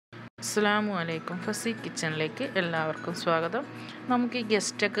അസ്സലാമു അലൈക്കും. ഫസി കിച്ചണിലേക്ക് എല്ലാവർക്കും സ്വാഗതം. നമുക്ക് ഈ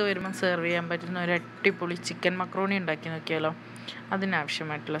ഗസ്റ്റൊക്കെ വരുമ്പോൾ സെർവ് ചെയ്യാൻ പറ്റുന്ന ഒരു അടിപൊളി ചിക്കൻ മക്രോണി ഉണ്ടാക്കി നോക്കിയാലോ.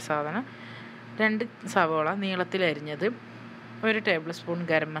 അതിനാവശ്യമായിട്ടുള്ള സാധനം 2 സവോള നീളത്തിലരിഞ്ഞത്, 1 table spoon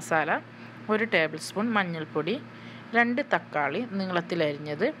garam masala, 1 table spoon മഞ്ഞൾപ്പൊടി, 2 തക്കാളി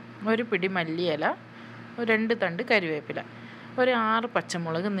നീളത്തിലരിഞ്ഞത്, 1 പിടി മല്ലിയില, 2 തണ്ട് കരിവേപ്പില, 6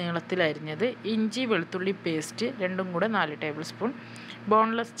 പച്ചമുളക് നീളത്തിലരിഞ്ഞത്, ഇഞ്ചി വെളുത്തുള്ളി പേസ്റ്റ് രണ്ടും കൂടെ 4 ടേബിൾ സ്പൂൺ,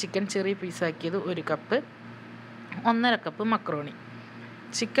 ബോൺലെസ് ചിക്കൻ ചെറിയ പീസാക്കിയത് 1 കപ്പ്, 1.5 കപ്പ് മക്രോണി.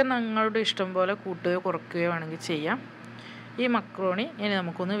 ചിക്കൻ നിങ്ങളുടെ ഇഷ്ടം പോലെ കൂട്ടുകയോ കുറയ്ക്കുകയോ വേണമെങ്കിൽ ചെയ്യാം. ഈ മക്രോണി ഇനി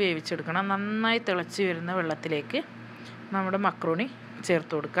നമുക്കൊന്ന് വേവിച്ചെടുക്കണം. നന്നായി തിളച്ച് വരുന്ന വെള്ളത്തിലേക്ക് നമ്മുടെ മക്രോണി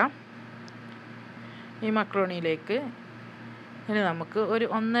ചേർത്ത് കൊടുക്കാം. ഈ മക്രോണിയിലേക്ക് ഇനി നമുക്ക് ഒരു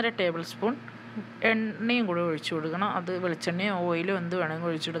 1.5 ടേബിൾ സ്പൂൺ എണ്ണയും കൂടെ ഒഴിച്ചു കൊടുക്കണം. അത് വെളിച്ചെണ്ണയോ ഓയിലോ എന്ത് വേണമെങ്കിൽ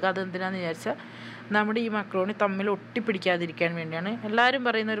ഒഴിച്ചു കൊടുക്കുക. അതെന്തിനാന്ന് വിചാരിച്ചാൽ നമ്മുടെ ഈ മക്രോണി തമ്മിൽ ഒട്ടിപ്പിടിക്കാതിരിക്കാൻ വേണ്ടിയാണ്. എല്ലാവരും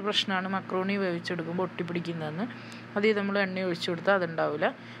പറയുന്ന ഒരു പ്രശ്നമാണ് മക്രോണി വേവിച്ചെടുക്കുമ്പോൾ ഒട്ടിപ്പിടിക്കുന്നതെന്ന്. അതിൽ നമ്മൾ എണ്ണ ഒഴിച്ചു കൊടുത്താൽ അതുണ്ടാവില്ല.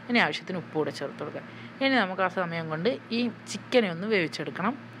 ഇനി ആവശ്യത്തിന് ഉപ്പ് കൂടെ ചേർത്ത് കൊടുക്കുക. ഇനി നമുക്ക് ആ സമയം കൊണ്ട് ഈ ചിക്കനെ ഒന്ന്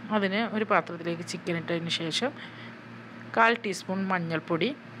വേവിച്ചെടുക്കണം. അതിന് ഒരു പാത്രത്തിലേക്ക് ചിക്കൻ ഇട്ടതിന് ശേഷം 1/4 ടീസ്പൂൺ മഞ്ഞൾപ്പൊടി,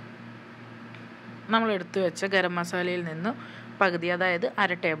 നമ്മൾ എടുത്തു വെച്ച ഗരം മസാലയിൽ നിന്ന് പകുതി, അതായത്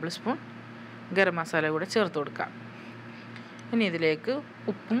 1/2 ടേബിൾ സ്പൂൺ ഗരം മസാല കൂടെ ചേർത്ത് കൊടുക്കാം. ഇനി ഇതിലേക്ക്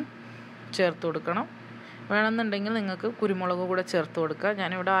ഉപ്പും ചേർത്ത് കൊടുക്കണം. വേണമെന്നുണ്ടെങ്കിൽ നിങ്ങൾക്ക് കുരുമുളക് കൂടെ ചേർത്ത് കൊടുക്കുക.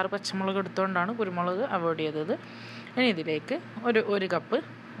 ഞാനിവിടെ 6 പച്ചമുളക് എടുത്തുകൊണ്ടാണ് കുരുമുളക് അവോയ്ഡ് ചെയ്തത്. ഇനി ഇതിലേക്ക് ഒരു കപ്പ്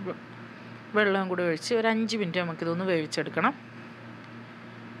വെള്ളം കൂടി ഒഴിച്ച് ഒരു 5 മിനിറ്റ് നമുക്കിതൊന്ന് വേവിച്ചെടുക്കണം.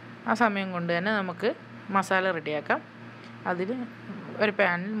 ആ സമയം കൊണ്ട് തന്നെ നമുക്ക് മസാല റെഡിയാക്കാം. അതിൽ ഒരു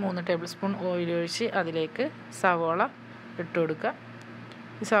പാനിൽ 3 ടേബിൾ സ്പൂൺ ഓയിൽ ഒഴിച്ച് അതിലേക്ക് സവോള ഇട്ട് കൊടുക്കുക.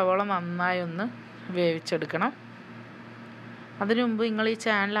 ഈ സവോള നന്നായി ഒന്ന് വേവിച്ചെടുക്കണം. അതിനു മുമ്പ് നിങ്ങൾ ഈ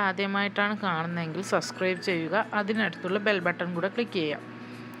ചാനൽ ആദ്യമായിട്ടാണ് കാണുന്നതെങ്കിൽ സബ്സ്ക്രൈബ് ചെയ്യുക. അതിനടുത്തുള്ള ബെൽ ബട്ടൺ കൂടെ ക്ലിക്ക് ചെയ്യാം.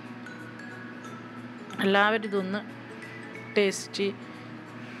 എല്ലാവരും ഇതൊന്ന് ടേസ്റ്റിട്ടുള്ളൊരു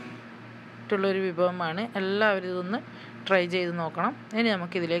വിഭവമാണ്. എല്ലാവരും ഇതൊന്ന് ട്രൈ ചെയ്ത് നോക്കണം. ഇനി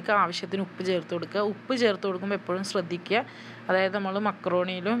നമുക്കിതിലേക്ക് ആവശ്യത്തിന് ഉപ്പ് ചേർത്ത് കൊടുക്കുക. ഉപ്പ് ചേർത്ത് കൊടുക്കുമ്പോൾ എപ്പോഴും ശ്രദ്ധിക്കുക. അതായത് നമ്മൾ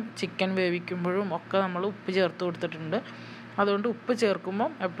മക്രോണിയിലും ചിക്കൻ വേവിക്കുമ്പോഴും ഒക്കെ നമ്മൾ ഉപ്പ് ചേർത്ത് കൊടുത്തിട്ടുണ്ട്. അതുകൊണ്ട് ഉപ്പ് ചേർക്കുമ്പോൾ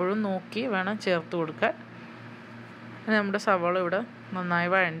എപ്പോഴും നോക്കി വേണം ചേർത്ത് കൊടുക്കാൻ. നമ്മുടെ സവാള ഇവിടെ നന്നായി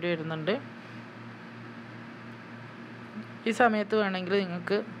വഴണ്ടി വരുന്നുണ്ട്. ഈ സമയത്ത് വേണമെങ്കിൽ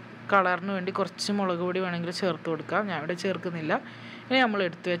നിങ്ങൾക്ക് കളറിന് വേണ്ടി കുറച്ച് മുളക് പൊടി വേണമെങ്കിൽ ചേർത്ത് കൊടുക്കാം. ഞാൻ ഇവിടെ ചേർക്കുന്നില്ല. ഇനി നമ്മൾ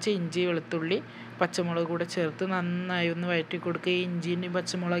എടുത്തു വെച്ച ഇഞ്ചി വെളുത്തുള്ളി പച്ചമുളക് കൂടെ ചേർത്ത് നന്നായി ഒന്ന് വഴറ്റി കൊടുക്കുക. ഈ ഇഞ്ചിൻ്റെയും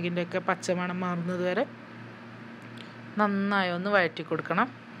പച്ചമുളകിൻ്റെ ഒക്കെ പച്ചമണം മാറുന്നത് വരെ നന്നായി ഒന്ന് വഴറ്റി കൊടുക്കണം.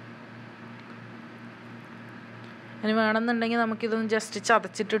 ഇനി വേണമെന്നുണ്ടെങ്കിൽ നമുക്കിതൊന്ന് ജസ്റ്റ്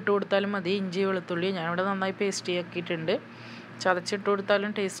ചതച്ചിട്ടിട്ട് കൊടുത്താലും മതി. ഇഞ്ചി വെളുത്തുള്ളി ഞാനിവിടെ നന്നായി പേസ്റ്റ് ആക്കിയിട്ടുണ്ട്. ചതച്ചിട്ട്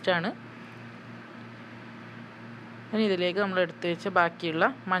കൊടുത്താലും ടേസ്റ്റാണ്. ഇനി ഇതിലേക്ക് നമ്മൾ എടുത്ത് വെച്ച് ബാക്കിയുള്ള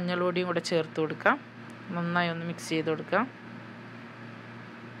മഞ്ഞൾ പൊടിയും കൂടെ ചേർത്ത് കൊടുക്കാം. നന്നായി ഒന്ന് മിക്സ് ചെയ്ത് കൊടുക്കാം.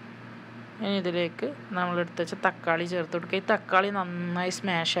 ഇനി ഇതിലേക്ക് നമ്മൾ എടുത്ത് വെച്ച തക്കാളി ചേർത്ത് കൊടുക്കുക. ഈ തക്കാളി നന്നായി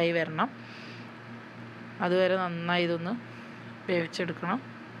സ്മാഷായി വരണം. അതുവരെ നന്നായി ഇതൊന്ന് വേവിച്ചെടുക്കണം.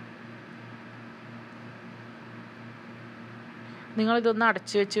 നിങ്ങളിതൊന്ന്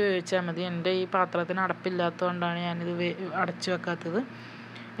അടച്ചു വെച്ച് വേവിച്ചാൽ മതി. എൻ്റെ ഈ പാത്രത്തിന് അടപ്പില്ലാത്തതുകൊണ്ടാണ് ഞാനിത് അടച്ചു വെക്കാത്തത്.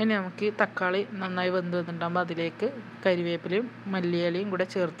 ഇനി നമുക്ക് ഈ തക്കാളി നന്നായി വെന്ത് വന്നിട്ടുണ്ടാകുമ്പോൾ അതിലേക്ക് കരിവേപ്പിലയും മല്ലിയിലയും കൂടെ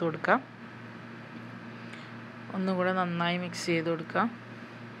ചേർത്ത് കൊടുക്കാം. ഒന്നും കൂടെ നന്നായി മിക്സ് ചെയ്ത് കൊടുക്കാം.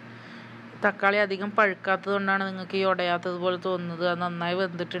 തക്കാളി അധികം പഴുക്കാത്തത് കൊണ്ടാണ് നിങ്ങൾക്ക് ഈ ഉടയാത്തത് പോലെ തോന്നുന്നത്. അത് നന്നായി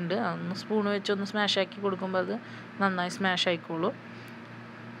വെന്തിട്ടുണ്ട്. അതൊന്ന് സ്പൂൺ വെച്ചൊന്ന് സ്മാഷാക്കി കൊടുക്കുമ്പോൾ അത് നന്നായി സ്മാഷ് ആയിക്കോളൂ.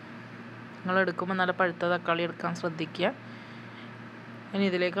 നിങ്ങൾ എടുക്കുമ്പോൾ നല്ല പഴുത്ത തക്കാളി എടുക്കാൻ ശ്രദ്ധിക്കുക. ഇനി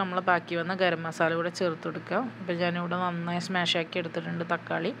ഇതിലേക്ക് നമ്മൾ ബാക്കി വന്ന ഗരം മസാല കൂടെ ചേർത്ത് കൊടുക്കുക. അപ്പോൾ ഞാനിവിടെ നന്നായി സ്മാഷാക്കി എടുത്തിട്ടുണ്ട്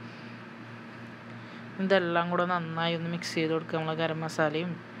തക്കാളി. ഇതെല്ലാം കൂടെ നന്നായി ഒന്ന് മിക്സ് ചെയ്ത് കൊടുക്കുക. നമ്മൾ ഗരം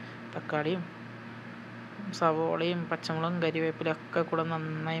മസാലയും തക്കാളിയും സവോളയും പച്ചമുളകും കരിവേപ്പിലയും ഒക്കെ കൂടെ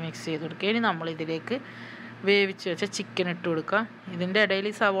നന്നായി മിക്സ് ചെയ്ത് കൊടുക്കുക. ഇനി നമ്മളിതിലേക്ക് വേവിച്ച് വെച്ച ചിക്കൻ ഇട്ട് കൊടുക്കുക. ഇതിൻ്റെ ഇടയിൽ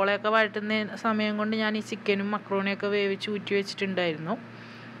ഈ സവോളയൊക്കെ വഴറ്റുന്ന സമയം കൊണ്ട് ഞാൻ ഈ ചിക്കനും മക്രോണിയൊക്കെ വേവിച്ച് ഊറ്റി വെച്ചിട്ടുണ്ടായിരുന്നു.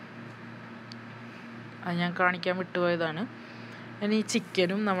 അത് ഞാൻ കാണിക്കാൻ വിട്ടുപോയതാണ്. ഇനി ഈ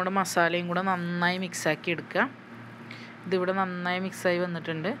ചിക്കനും നമ്മുടെ മസാലയും കൂടെ നന്നായി മിക്സാക്കി എടുക്കുക. ഇതിവിടെ നന്നായി മിക്സായി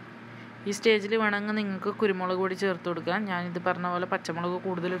വന്നിട്ടുണ്ട്. ഈ സ്റ്റേജിൽ വേണമെങ്കിൽ നിങ്ങൾക്ക് കുരുമുളക് പൊടി ചേർത്ത് കൊടുക്കാം. ഞാനിത് പറഞ്ഞ പോലെ പച്ചമുളക്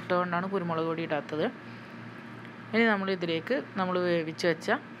കൂടുതൽ ഇട്ടുകൊണ്ടാണ് കുരുമുളക് പൊടി ഇടാത്തത്. ഇനി ഇതിലേക്ക് നമ്മൾ വേവിച്ച് വെച്ച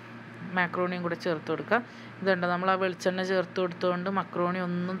മാക്രോണിയും കൂടെ ചേർത്ത് കൊടുക്കുക. ഇതുണ്ട്, നമ്മൾ ആ വെളിച്ചെണ്ണ ചേർത്ത് കൊടുത്തുകൊണ്ട് മക്രോണി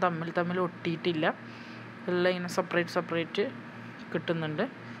ഒന്നും തമ്മിൽ ഒട്ടിയിട്ടില്ല. എല്ലാം ഇങ്ങനെ സെപ്പറേറ്റ് കിട്ടുന്നുണ്ട്.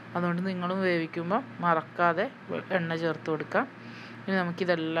 അതുകൊണ്ട് നിങ്ങളും വേവിക്കുമ്പോൾ മറക്കാതെ എണ്ണ ചേർത്ത് കൊടുക്കുക. ഇനി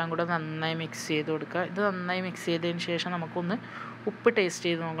നമുക്കിതെല്ലാം കൂടെ നന്നായി മിക്സ് ചെയ്ത് കൊടുക്കുക. ഇത് നന്നായി മിക്സ് ചെയ്തതിന് ശേഷം നമുക്കൊന്ന് ഉപ്പ് ടേസ്റ്റ്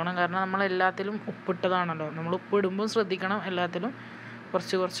ചെയ്ത് നോക്കണം. കാരണം നമ്മളെല്ലാത്തിലും ഉപ്പിട്ടതാണല്ലോ. നമ്മൾ ഉപ്പ് ഇടുമ്പോൾ ശ്രദ്ധിക്കണം എല്ലാത്തിലും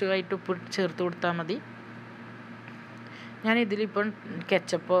കുറച്ചായിട്ട് ഉപ്പ് ചേർത്ത് കൊടുത്താൽ മതി. ഞാനിതിലിപ്പം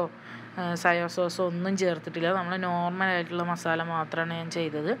കെച്ചപ്പോ സോയാ സോസോ ഒന്നും ചേർത്തിട്ടില്ല. നമ്മൾ നോർമലായിട്ടുള്ള മസാല മാത്രമാണ് ഞാൻ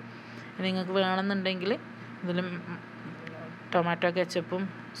ചെയ്തത്. നിങ്ങൾക്ക് വേണമെന്നുണ്ടെങ്കിൽ ഇതിൽ ടൊമാറ്റോ കെച്ചപ്പും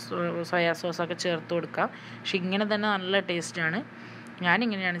സോയാ സോസൊക്കെ ചേർത്ത് കൊടുക്കാം. പക്ഷെ ഇങ്ങനെ തന്നെ നല്ല ടേസ്റ്റാണ്.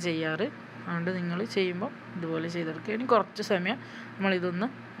 ഞാനിങ്ങനെയാണ് ചെയ്യാറ്. അതുകൊണ്ട് നിങ്ങൾ ചെയ്യുമ്പോൾ ഇതുപോലെ ചെയ്തെടുക്കുക. ഇനി കുറച്ച് സമയം നമ്മളിതൊന്ന്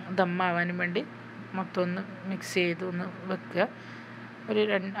ദമ്മാവാനും വേണ്ടി മൊത്തം ഒന്ന് മിക്സ് ചെയ്ത് ഒന്ന് വെക്കുക. ഒരു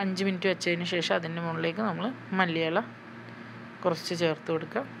 5 മിനിറ്റ് വെച്ചതിന് ശേഷം അതിൻ്റെ മുകളിലേക്ക് നമ്മൾ മല്ലിയില കുറച്ച് ചേർത്ത്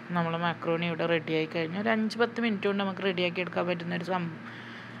കൊടുക്കുക. നമ്മൾ മാക്രോണി ഇവിടെ റെഡിയായി കഴിഞ്ഞാൽ ഒരു 5-10 മിനിറ്റ് കൊണ്ട് നമുക്ക് റെഡിയാക്കി എടുക്കാൻ പറ്റുന്നൊരു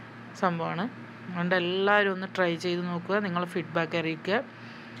സംഭവമാണ്. അതുകൊണ്ട് എല്ലാവരും ഒന്ന് ട്രൈ ചെയ്ത് നോക്കുക. നിങ്ങൾ ഫീഡ്ബാക്ക് അറിയിക്കുക.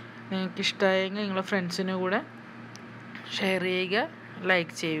 നിങ്ങൾക്ക് ഇഷ്ടമായെങ്കിൽ നിങ്ങളുടെ ഫ്രണ്ട്സിന് കൂടെ ഷെയർ ചെയ്യുക,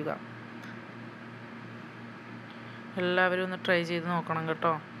 ലൈക്ക് ചെയ്യുക. എല്ലാവരും ഒന്ന് ട്രൈ ചെയ്ത് നോക്കണം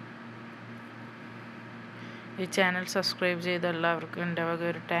കേട്ടോ. ഈ ചാനൽ സബ്സ്ക്രൈബ് ചെയ്ത എല്ലാവർക്കും എൻ്റെ വക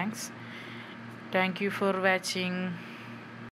ഒരു താങ്ക് യു ഫോർ വാച്ചിങ്.